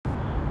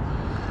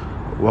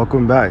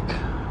Welcome back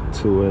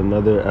to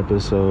another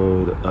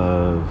episode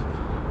of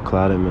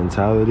Clouded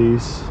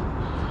Mentalities.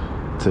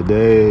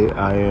 Today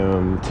I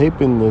am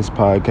taping this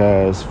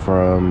podcast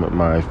from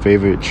my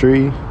favorite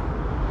tree,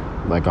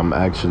 like I'm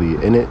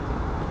actually in it.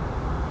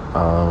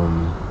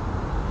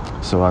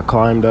 So I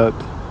climbed up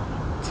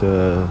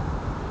to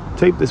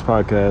tape this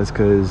podcast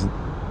because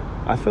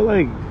I feel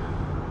like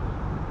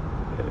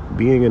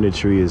being in a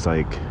tree is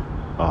like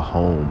a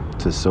home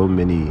to so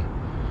many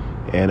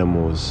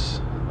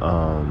animals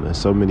and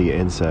so many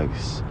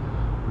insects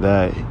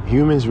that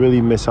humans really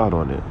miss out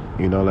on it.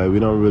 You know, like we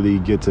don't really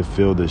get to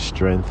feel the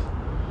strength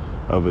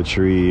of a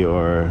tree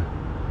or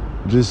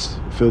just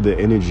feel the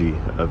energy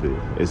of it.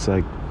 It's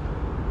like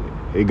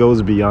it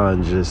goes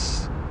beyond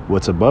just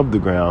what's above the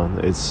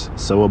ground. It's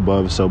so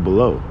above, so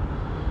below.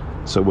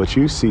 So what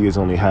you see is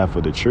only half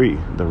of the tree.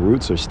 The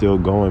roots are still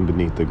going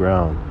beneath the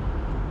ground,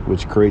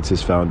 which creates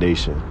its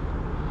foundation.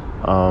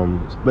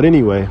 But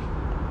anyway,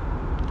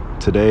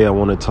 today I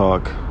want to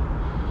talk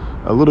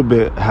a little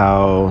bit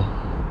how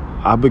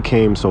I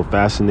became so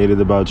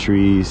fascinated about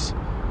trees,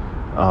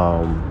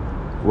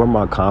 where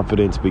my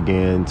confidence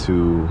began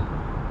to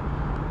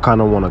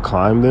kind of want to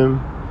climb them,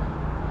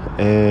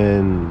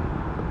 and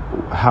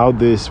how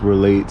this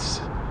relates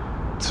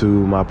to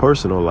my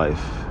personal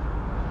life.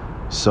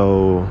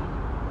 So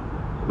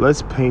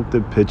let's paint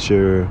the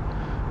picture.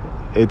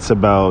 It's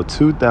about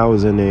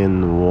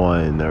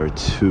 2001 or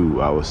 2,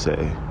 I would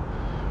say.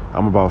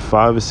 I'm about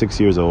 5 or 6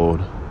 years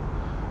old,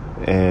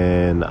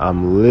 and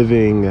I'm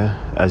living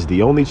as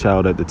the only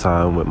child at the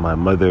time with my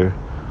mother,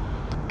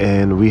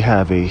 and we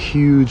have a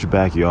huge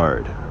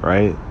backyard,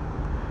 right?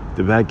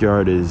 The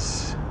backyard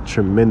is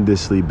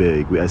tremendously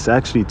big. It's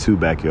actually 2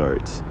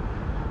 backyards,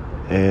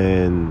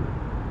 and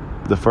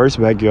the first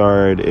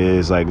backyard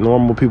is like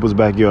normal people's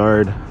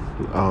backyard.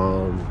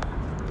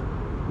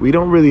 We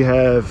don't really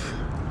have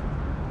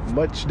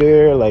much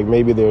there. Like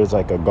maybe there's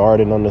like a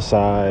garden on the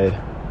side.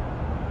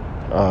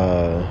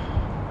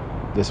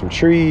 There's some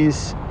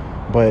trees.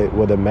 But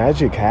where the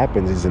magic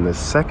happens is in the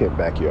second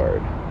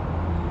backyard.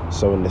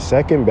 So in the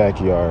second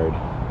backyard,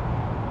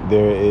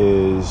 there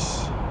is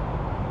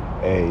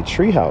a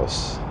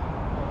treehouse.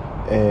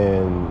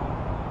 And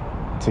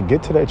to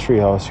get to that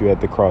treehouse, you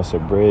had to cross a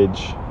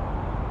bridge.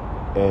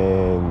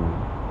 And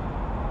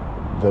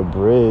the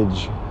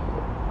bridge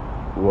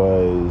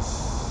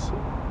was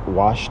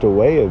washed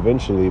away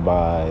eventually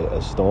by a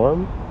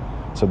storm.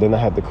 So then I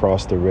had to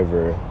cross the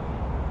river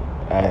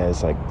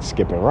as like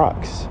skipping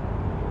rocks.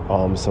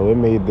 So it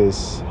made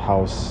this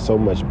house so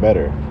much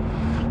better.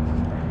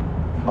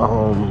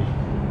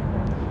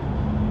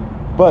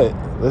 But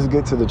let's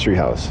get to the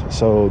treehouse.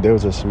 So there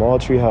was a small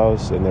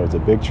treehouse and there was a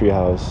big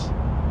treehouse.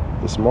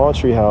 The small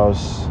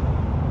treehouse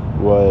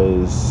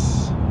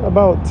was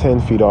about 10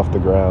 feet off the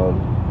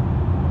ground,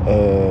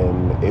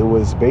 and it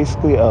was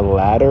basically a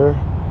ladder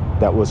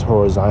that was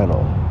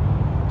horizontal.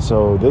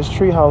 So this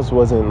treehouse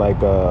wasn't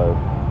like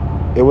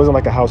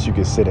a house you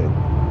could sit in.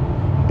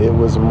 It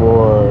was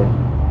more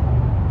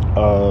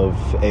of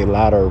a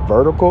ladder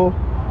vertical,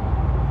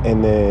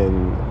 and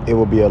then it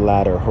will be a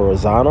ladder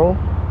horizontal,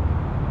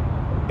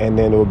 and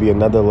then it will be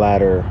another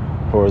ladder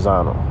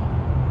horizontal.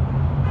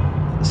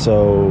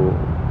 So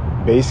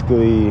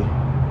basically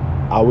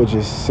I would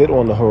just sit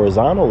on the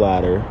horizontal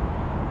ladder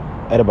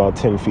at about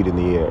 10 feet in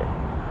the air,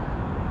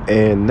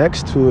 and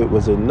next to it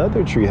was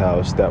another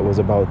treehouse that was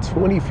about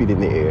 20 feet in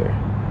the air.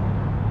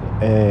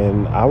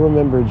 And I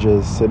remember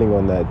just sitting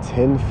on that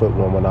 10-foot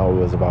one when I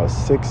was about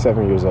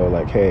 6-7 years old,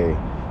 like, hey,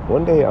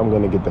 one day I'm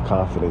going to get the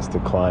confidence to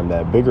climb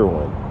that bigger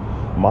one.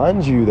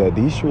 Mind you that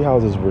these tree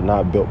houses were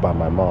not built by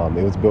my mom.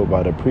 It was built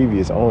by the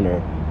previous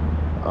owner.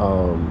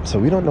 So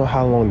we don't know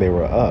how long they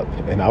were up.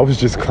 And I was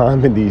just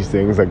climbing these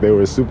things like they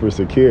were super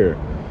secure.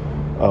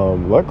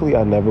 Luckily,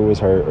 I never was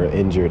hurt or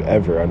injured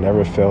ever. I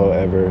never fell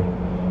ever.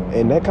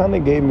 And that kind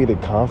of gave me the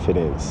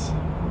confidence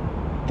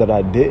that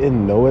I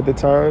didn't know at the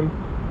time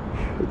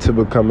to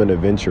become an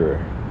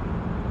adventurer.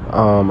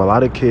 A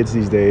lot of kids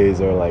these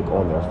days are like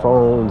on their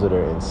phones or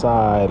they're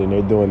inside and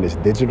they're doing this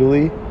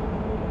digitally,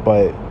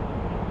 but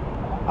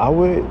I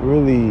would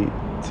really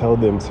tell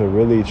them to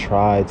really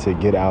try to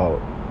get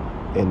out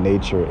in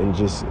nature and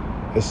just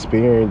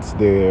experience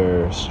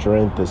their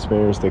strength,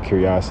 experience their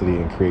curiosity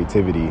and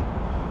creativity,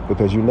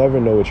 because you never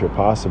know what's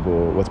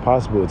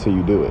possible until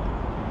you do it.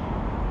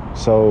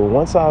 So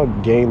once I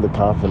gained the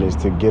confidence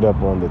to get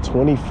up on the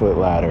 20-foot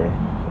ladder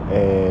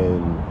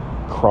and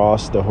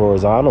cross the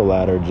horizontal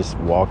ladder, just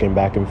walking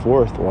back and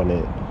forth on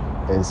it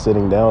and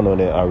sitting down on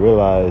it, I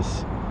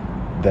realized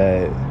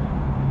that,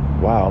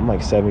 wow, I'm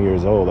like 7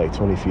 years old, like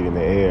 20 feet in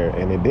the air.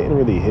 And it didn't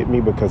really hit me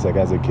because like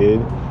as a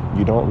kid,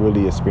 you don't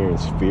really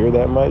experience fear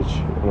that much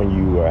when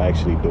you are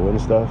actually doing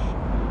stuff.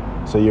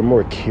 So you're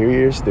more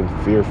curious than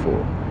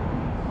fearful.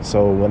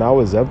 So when I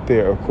was up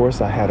there, of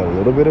course I had a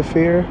little bit of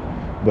fear,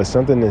 but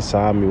something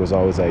inside me was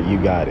always like, you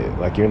got it.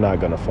 Like, you're not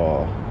gonna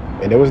fall.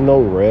 And there was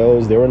no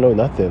rails, there were no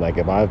nothing. Like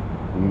if I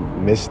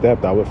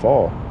misstepped, I would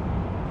fall.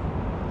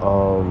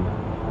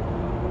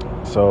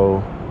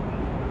 So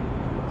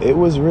it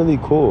was really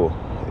cool.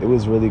 it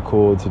was really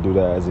cool to do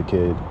that as a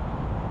kid.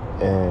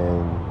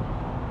 And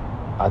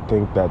I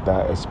think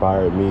that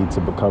inspired me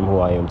to become who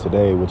I am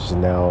today, which is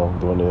now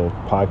doing the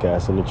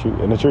podcast in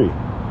the tree.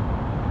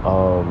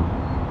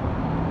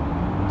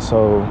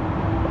 So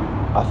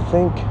I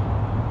think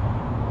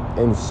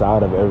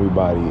inside of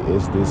everybody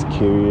is this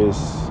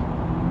curious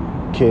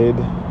kid.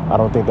 I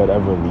don't think that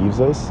ever leaves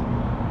us.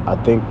 I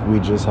think we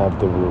just have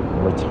to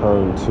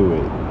return to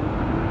it.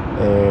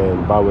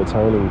 And by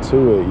returning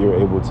to it, you're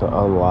able to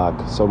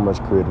unlock so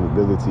much creative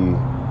ability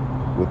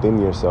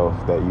within yourself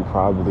that you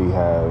probably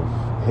have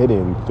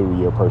hidden through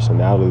your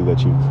personality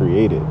that you've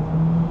created.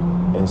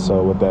 And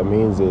so what that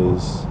means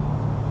is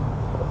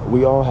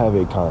we all have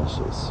a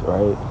conscience,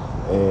 right?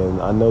 And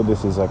I know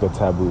this is like a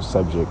taboo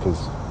subject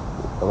because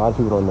a lot of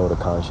people don't know what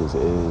a conscience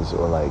is,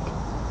 or like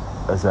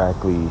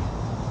exactly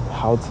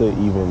how to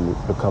even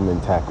become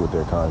intact with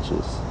their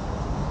conscience.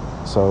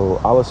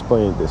 So I'll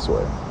explain it this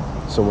way.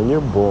 So when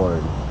you're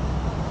born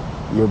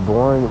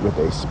with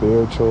a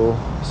spiritual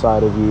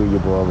side of you, you're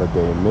born with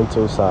a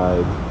mental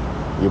side,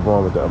 you're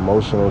born with the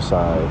emotional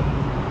side,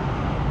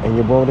 and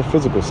you're born with the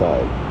physical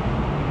side.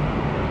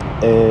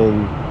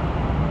 And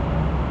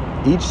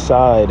each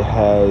side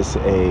has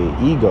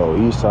a ego.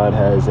 Each side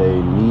has a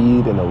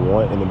need and a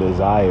want and a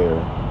desire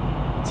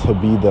to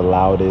be the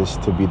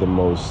loudest, to be the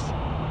most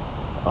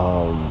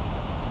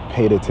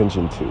paid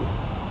attention to.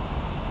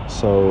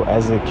 So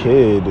as a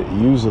kid,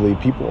 usually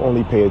people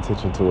only pay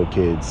attention to a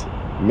kid's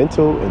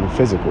mental and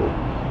physical.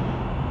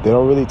 They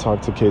don't really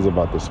talk to kids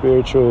about their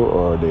spiritual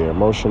or their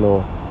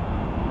emotional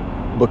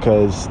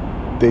because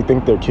they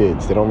think they're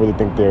kids. They don't really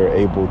think they're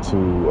able to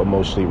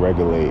emotionally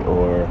regulate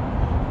or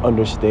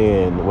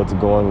understand what's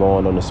going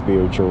on the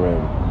spiritual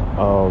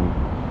realm.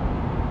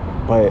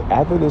 But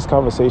after this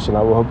conversation,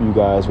 I will hope you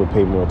guys will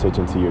pay more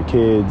attention to your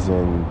kids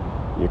and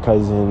your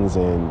cousins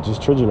and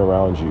just children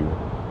around you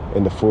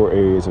in the 4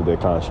 areas of their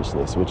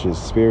consciousness, which is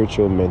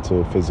spiritual,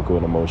 mental, physical,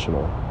 and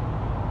emotional.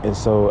 And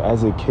so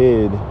as a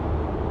kid,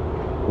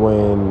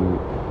 when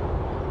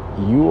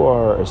you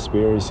are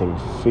experiencing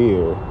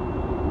fear,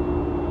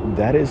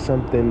 that is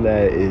something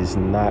that is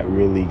not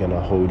really going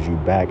to hold you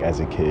back as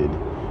a kid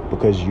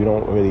because you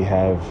don't really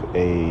have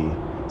a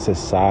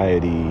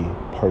society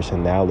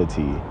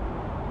personality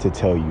to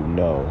tell you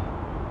no.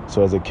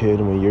 So as a kid,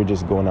 when you're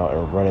just going out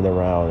and running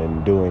around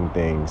and doing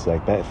things,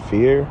 like that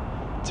fear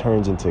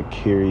turns into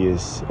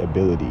curious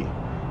ability.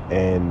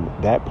 And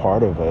that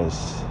part of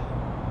us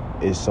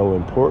is so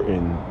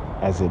important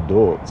as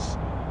adults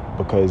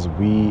because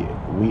we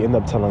end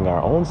up telling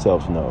our own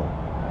self no.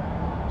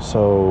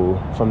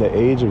 So from the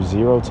age of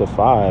 0 to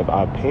 5,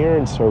 our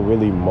parents are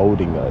really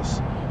molding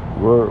us.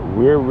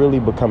 We're really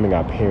becoming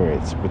our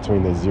parents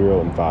between the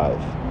 0 and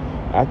 5.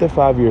 After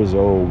 5 years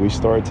old, we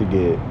start to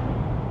get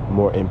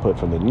more input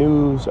from the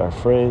news, our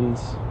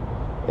friends,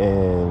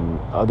 and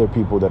other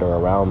people that are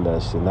around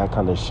us, and that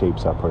kind of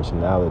shapes our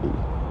personality.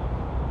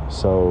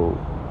 So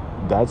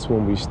that's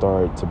when we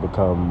start to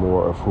become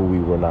more of who we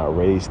were not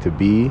raised to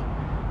be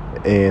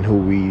and who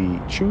we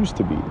choose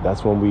to be.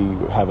 That's when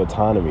we have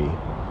autonomy.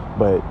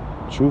 But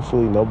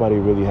truthfully, nobody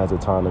really has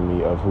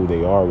autonomy of who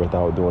they are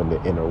without doing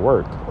the inner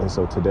work. And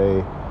so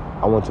today,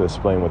 I want to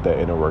explain what that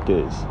inner work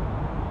is.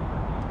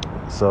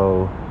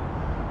 So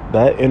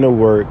that inner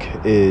work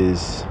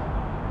is,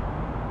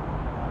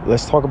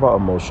 let's talk about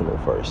emotional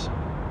first.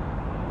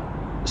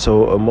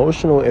 So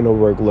emotional inner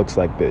work looks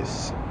like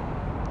this.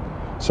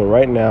 So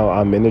right now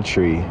I'm in a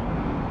tree,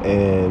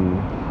 and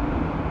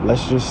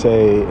let's just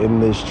say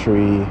in this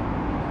tree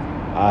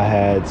I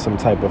had some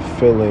type of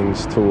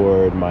feelings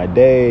toward my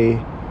day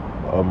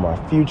or my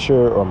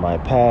future or my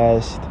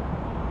past.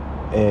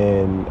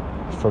 And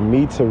for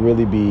me to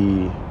really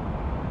be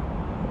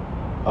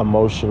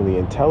emotionally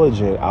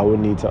intelligent, I would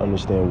need to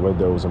understand where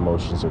those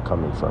emotions are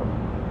coming from.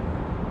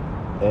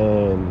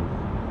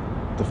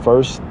 And the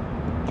first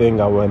thing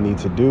I would need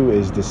to do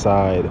is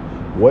decide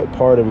what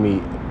part of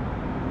me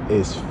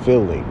is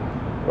feeling,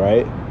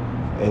 right?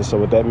 And so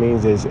what that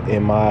means is,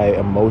 am I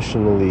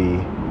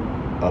emotionally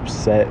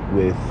upset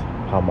with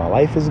how my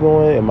life is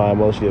going? Am I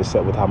emotionally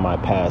upset with how my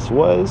past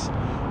was?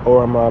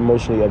 Or am I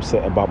emotionally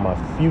upset about my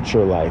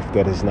future life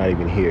that is not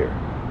even here?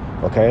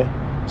 Okay?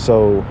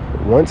 So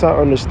once I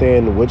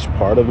understand which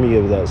part of me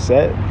is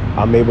upset,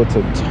 I'm able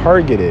to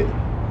target it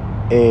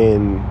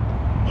and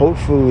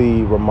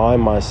hopefully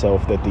remind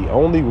myself that the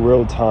only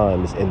real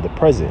time is in the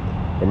present.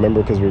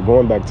 Remember, because we're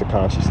going back to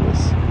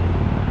consciousness.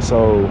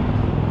 So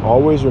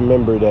always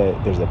remember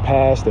that there's a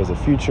past, there's a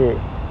future,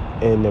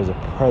 and there's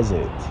a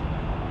present.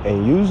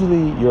 And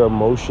usually your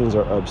emotions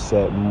are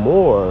upset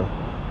more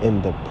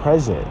in the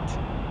present.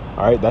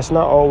 All right, that's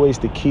not always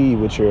the key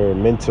with your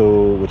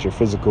mental, with your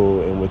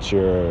physical, and with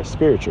your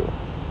spiritual.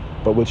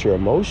 But with your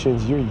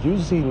emotions, you're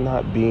usually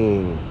not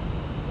being,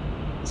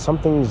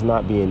 something's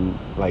not being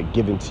like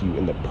given to you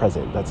in the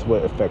present. That's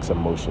what affects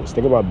emotions.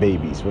 Think about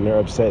babies. When they're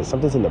upset,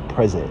 something's in the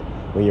present.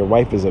 When your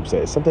wife is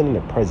upset, it's something in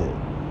the present.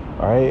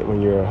 All right,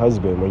 when you're a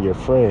husband, when you're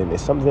a friend,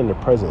 it's something in the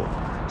present.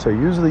 So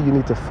usually you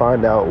need to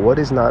find out what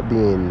is not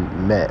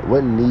being met,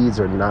 what needs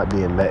are not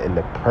being met in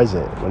the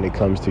present when it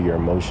comes to your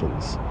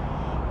emotions.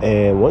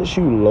 And once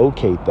you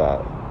locate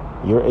that,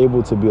 you're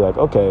able to be like,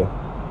 okay,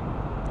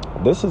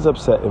 this is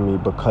upsetting me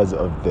because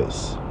of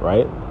this,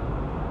 right?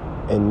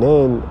 And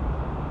then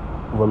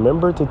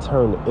remember to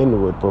turn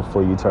inward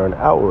before you turn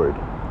outward.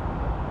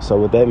 So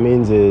what that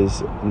means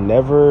is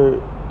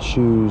never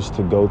choose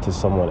to go to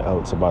someone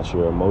else about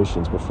your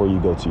emotions before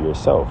you go to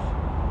yourself.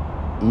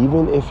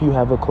 Even if you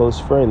have a close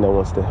friend that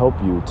wants to help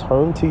you,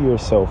 turn to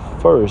yourself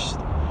first,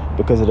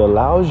 because it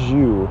allows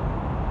you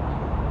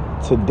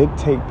to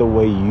dictate the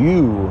way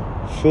you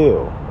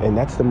feel. And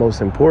that's the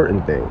most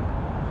important thing.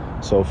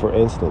 So for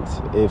instance,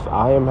 if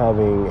I am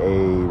having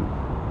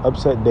a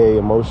upset day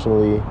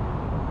emotionally,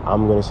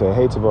 I'm going to say,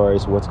 hey,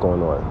 Tavares, what's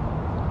going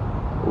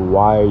on?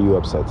 Why are you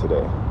upset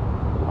today?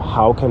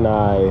 How can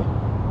I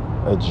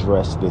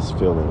address this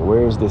feeling?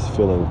 Where is this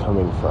feeling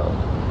coming from?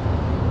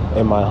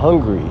 Am I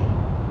hungry?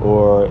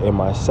 Or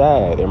am I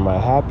sad? Am I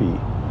happy?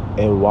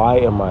 And why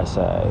am I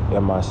sad?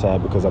 Am I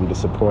sad because I'm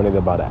disappointed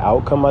about an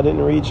outcome I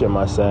didn't reach? Am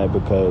I sad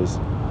because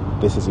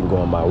this isn't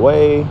going my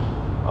way?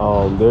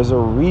 There's a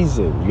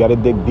reason. You got to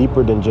dig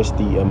deeper than just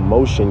the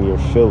emotion you're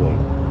feeling.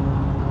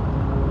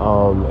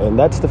 And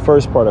that's the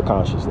first part of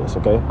consciousness,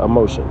 okay?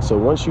 Emotion. So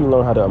once you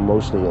learn how to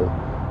emotionally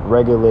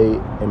regulate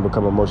and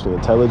become emotionally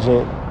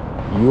intelligent,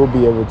 you will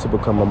be able to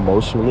become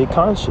emotionally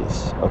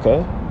conscious,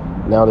 okay?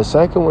 Now, the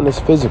second one is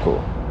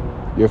physical.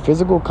 Your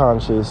physical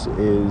conscious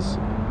is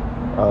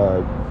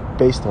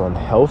based on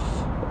health,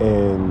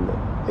 and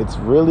it's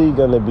really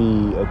going to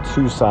be a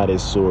two-sided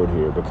sword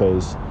here,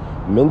 because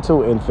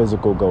mental and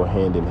physical go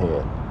hand in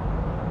hand.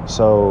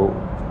 So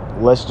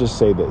let's just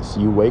say this.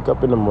 You wake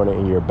up in the morning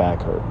and your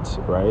back hurts,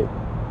 right?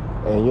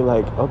 And you're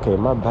like, okay,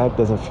 my back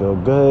doesn't feel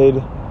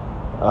good,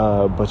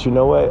 but you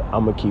know what?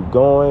 I'm going to keep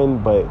going,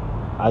 but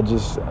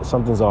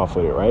something's off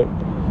with it, right?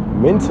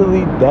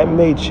 Mentally, that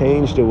may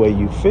change the way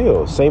you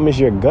feel. Same as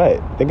your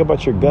gut. Think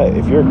about your gut.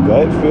 If your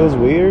gut feels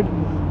weird,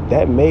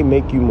 that may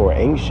make you more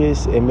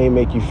anxious. It may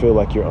make you feel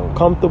like you're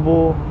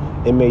uncomfortable.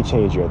 It may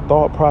change your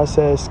thought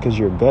process because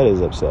your gut is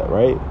upset,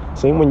 right?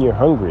 Same when you're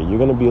hungry. You're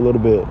going to be a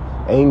little bit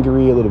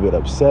angry, a little bit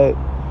upset.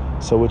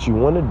 So what you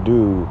want to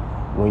do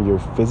when you're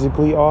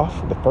physically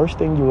off, the first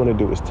thing you want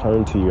to do is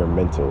turn to your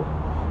mental.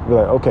 Be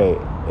like, okay,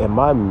 am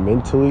I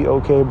mentally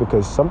okay?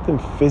 Because something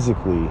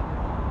physically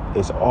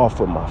is off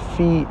with my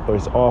feet, or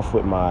it's off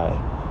with my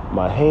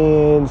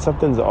hand.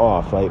 Something's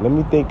off. Like, let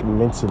me think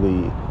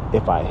mentally,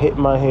 if I hit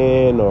my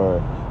hand, or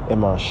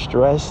am I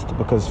stressed?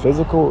 Because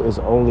physical is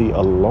only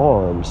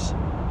alarms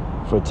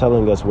for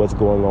telling us what's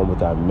going on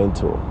with our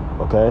mental,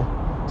 okay?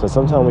 So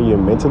sometimes when you're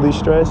mentally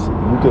stressed,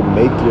 you can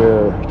make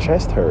your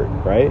chest hurt,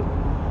 right?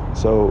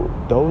 So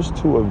those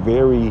two are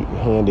very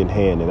hand in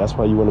hand, and that's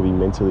why you want to be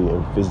mentally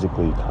and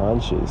physically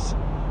conscious,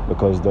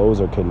 because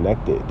those are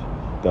connected.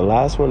 The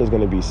last one is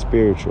going to be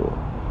spiritual.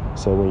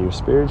 So when you're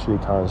spiritually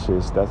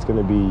conscious, that's going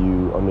to be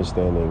you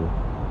understanding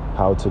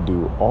how to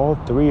do all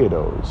three of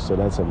those. So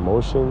that's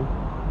emotion,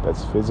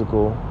 that's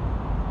physical,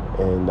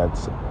 and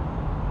that's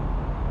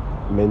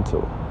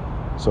mental.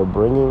 So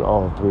bringing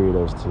all three of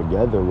those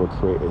together will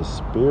create a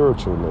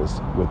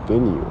spiritualness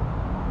within you.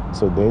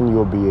 So then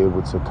you'll be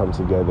able to come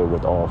together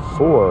with all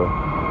four,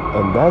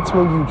 and that's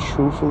when you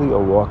truthfully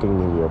are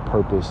walking in your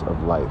purpose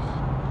of life.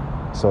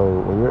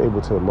 So when you're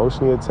able to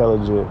emotionally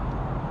intelligent,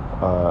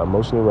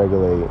 emotionally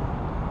regulate,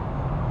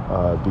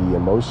 be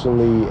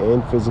emotionally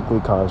and physically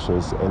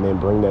conscious, and then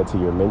bring that to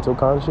your mental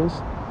conscious,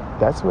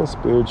 that's when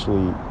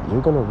spiritually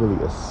you're going to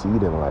really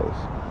exceed in life.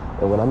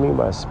 And what I mean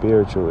by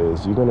spiritual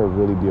is you're going to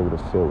really be able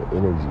to feel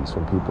energies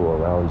from people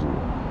around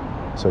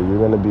you. So you're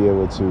going to be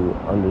able to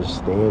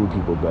understand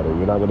people better.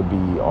 You're not going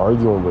to be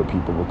arguing with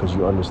people because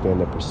you understand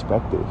their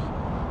perspective.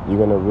 You're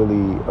going to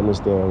really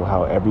understand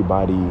how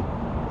everybody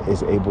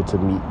is able to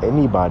meet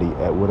anybody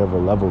at whatever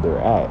level they're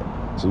at.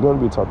 So you're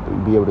going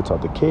to be able to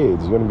talk to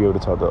kids. You're going to be able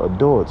to talk to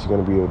adults. You're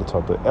going to be able to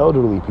talk to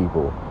elderly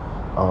people.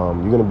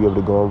 You're going to be able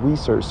to go in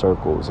research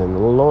circles and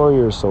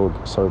lawyer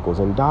circles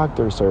and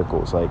doctor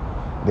circles. Like,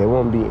 there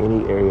won't be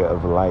any area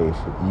of life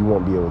you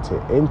won't be able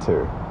to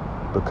enter,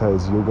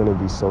 because you're going to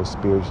be so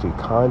spiritually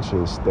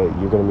conscious that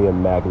you're going to be a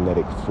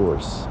magnetic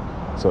force.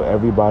 So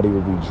everybody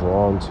will be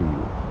drawn to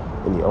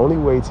you. And the only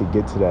way to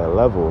get to that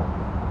level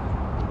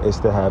is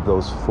to have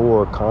those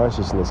four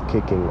consciousness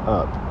kicking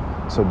up.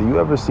 So do you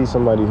ever see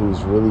somebody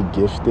who's really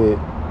gifted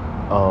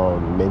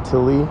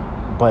mentally,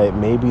 but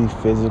maybe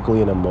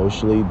physically and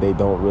emotionally they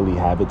don't really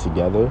have it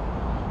together?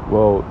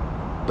 Well,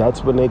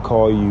 that's when they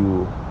call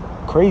you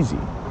crazy,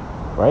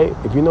 right?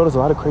 If you notice, a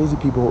lot of crazy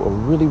people are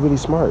really, really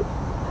smart,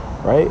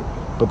 right?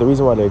 But the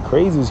reason why they're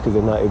crazy is because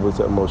they're not able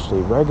to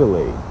emotionally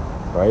regulate,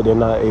 right? They're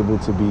not able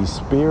to be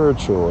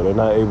spiritual. They're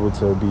not able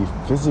to be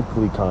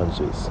physically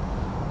conscious.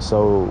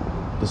 So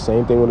the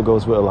same thing when it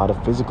goes with a lot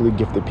of physically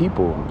gifted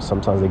people.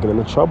 Sometimes they get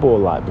into trouble a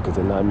lot because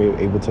they're not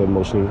able to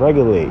emotionally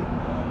regulate.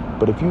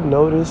 But if you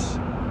notice,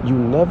 you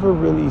never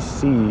really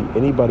see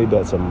anybody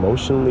that's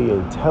emotionally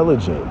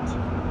intelligent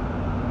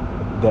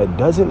that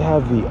doesn't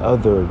have the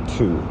other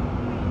two.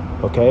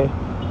 okay?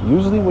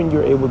 Usually when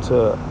you're able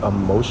to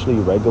emotionally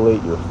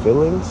regulate your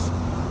feelings,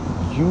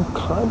 you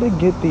kind of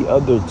get the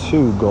other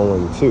two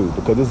going too,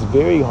 because it's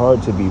very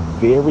hard to be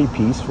very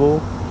peaceful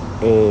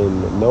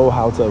and know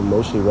how to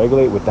emotionally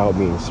regulate without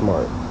being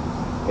smart,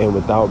 and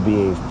without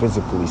being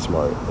physically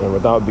smart, and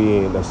without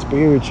being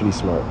spiritually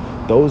smart.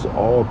 Those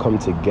all come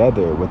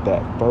together with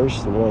that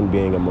first one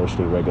being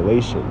emotional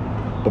regulation.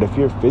 But if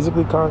you're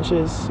physically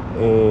conscious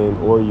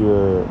or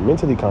you're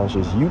mentally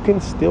conscious, you can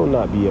still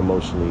not be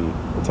emotionally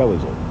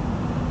intelligent.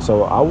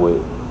 So I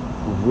would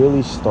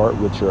really start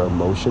with your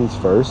emotions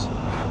first,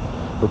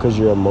 because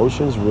your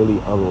emotions really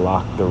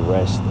unlock the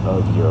rest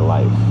of your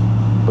life.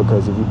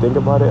 Because if you think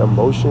about it,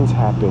 emotions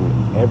happen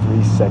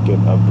every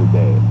second of the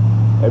day.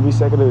 Every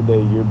second of the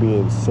day, you're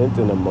being sent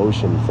an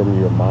emotion from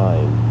your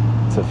mind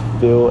to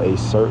feel a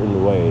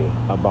certain way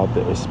about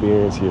the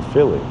experience you're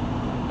feeling.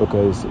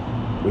 Because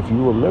if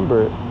you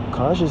remember,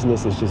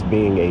 consciousness is just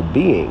being a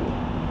being.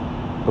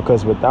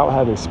 Because without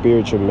having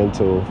spiritual,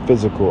 mental,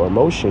 physical,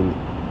 emotion,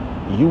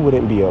 you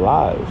wouldn't be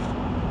alive.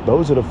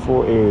 Those are the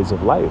 4 areas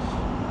of life: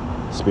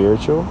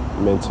 spiritual,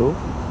 mental,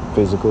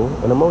 physical,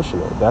 and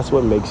emotional. That's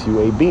what makes you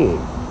a being.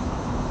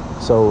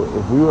 So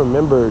if we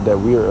remember that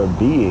we are a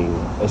being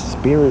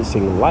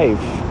experiencing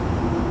life,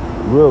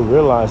 we'll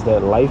realize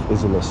that life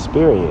is an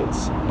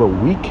experience, but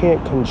we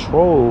can't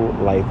control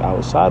life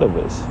outside of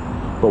us.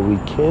 But we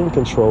can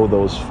control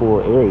those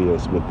 4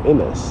 areas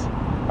within us: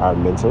 our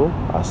mental,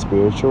 our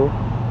spiritual,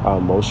 our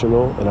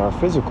emotional, and our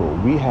physical.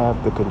 We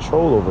have the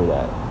control over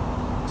that.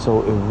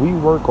 So if we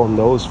work on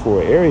those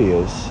 4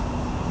 areas,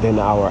 then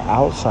our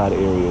outside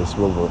areas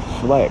will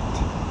reflect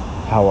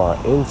how our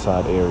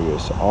inside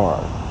areas are.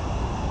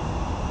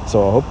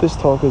 So I hope this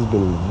talk has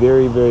been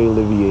very, very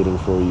alleviating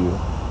for you.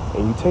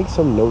 And you take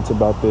some notes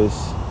about this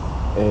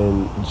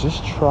and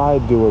just try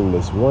doing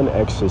this one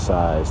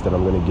exercise that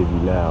I'm going to give you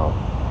now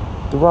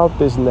throughout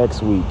this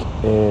next week.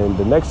 And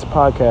the next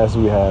podcast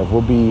we have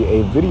will be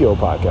a video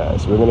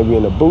podcast. We're going to be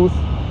in a booth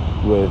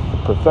with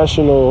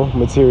professional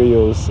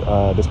materials.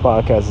 This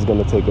podcast is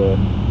going to take a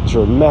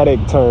dramatic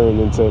turn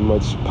into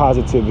much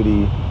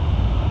positivity.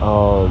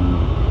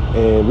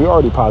 And we're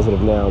already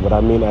positive now, but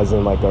I mean as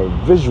in like a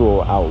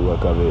visual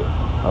outlook of it.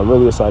 I'm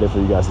really excited for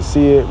you guys to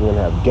see it. We're going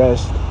to have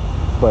guests.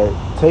 But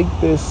take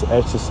this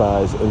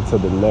exercise into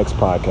the next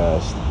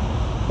podcast.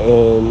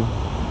 And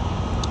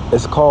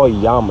it's called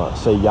Yama.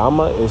 So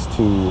Yama is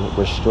to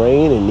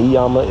restrain and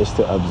Niyama is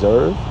to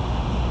observe.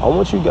 I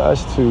want you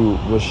guys to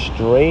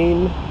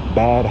restrain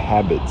bad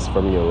habits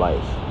from your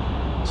life.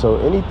 So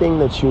anything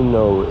that you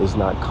know is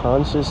not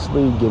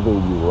consciously giving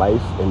you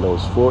life in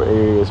those 4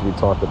 areas we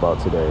talked about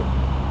today,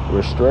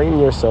 restrain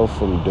yourself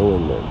from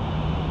doing them.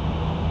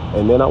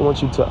 And then I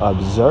want you to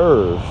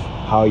observe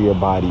how your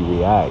body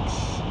reacts.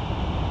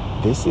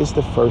 This is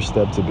the first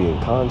step to being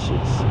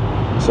conscious.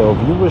 So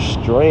if you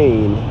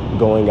restrain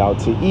going out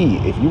to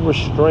eat, if you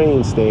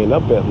restrain staying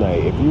up at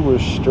night, if you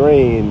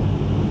restrain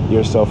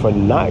yourself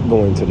from not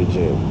going to the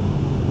gym,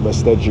 but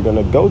instead you're going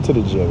to go to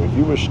the gym, if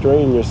you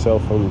restrain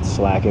yourself from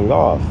slacking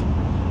off,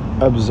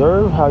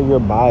 observe how your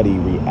body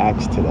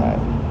reacts to that.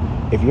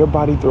 If your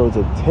body throws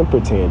a temper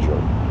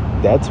tantrum,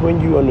 that's when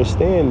you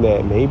understand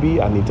that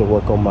maybe I need to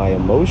work on my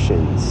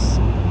emotions,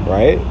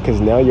 right? Because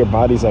now your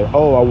body's like,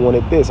 oh, I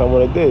wanted this.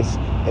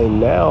 And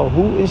now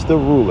who is the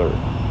ruler?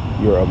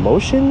 Your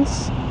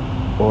emotions?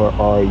 Or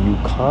are you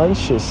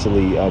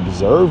consciously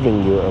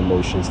observing your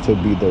emotions to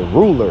be the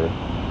ruler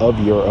of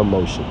your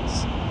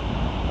emotions?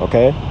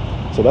 Okay?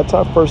 So that's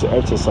our first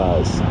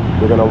exercise.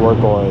 We're going to work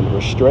on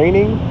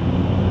restraining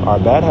our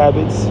bad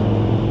habits.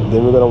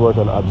 Then we're going to work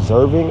on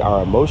observing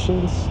our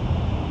emotions.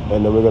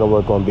 And then we're going to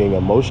work on being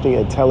emotionally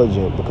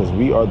intelligent, because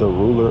we are the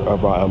ruler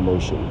of our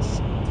emotions.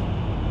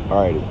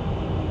 Alrighty.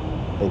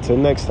 Until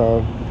next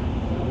time,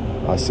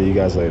 I'll see you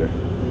guys later.